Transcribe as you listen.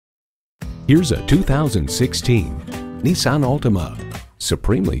Here's a 2016 Nissan Altima.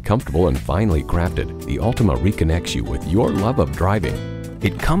 Supremely comfortable and finely crafted, the Altima reconnects you with your love of driving.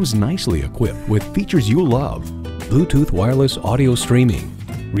 It comes nicely equipped with features you love: Bluetooth wireless audio streaming,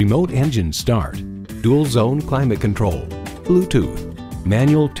 remote engine start, dual zone climate control, Bluetooth,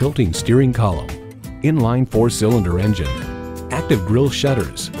 manual tilting steering column, inline 4-cylinder engine, active grille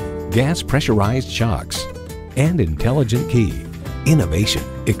shutters, gas pressurized shocks, and intelligent key. Innovation,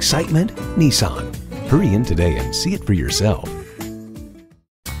 excitement, Nissan. Hurry in today and see it for yourself.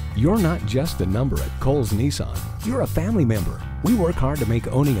 You're not just a number at Cowles Nissan. You're a family member. We work hard to make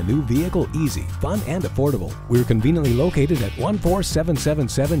owning a new vehicle easy, fun, and affordable. We're conveniently located at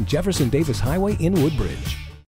 14777 Jefferson Davis Highway in Woodbridge.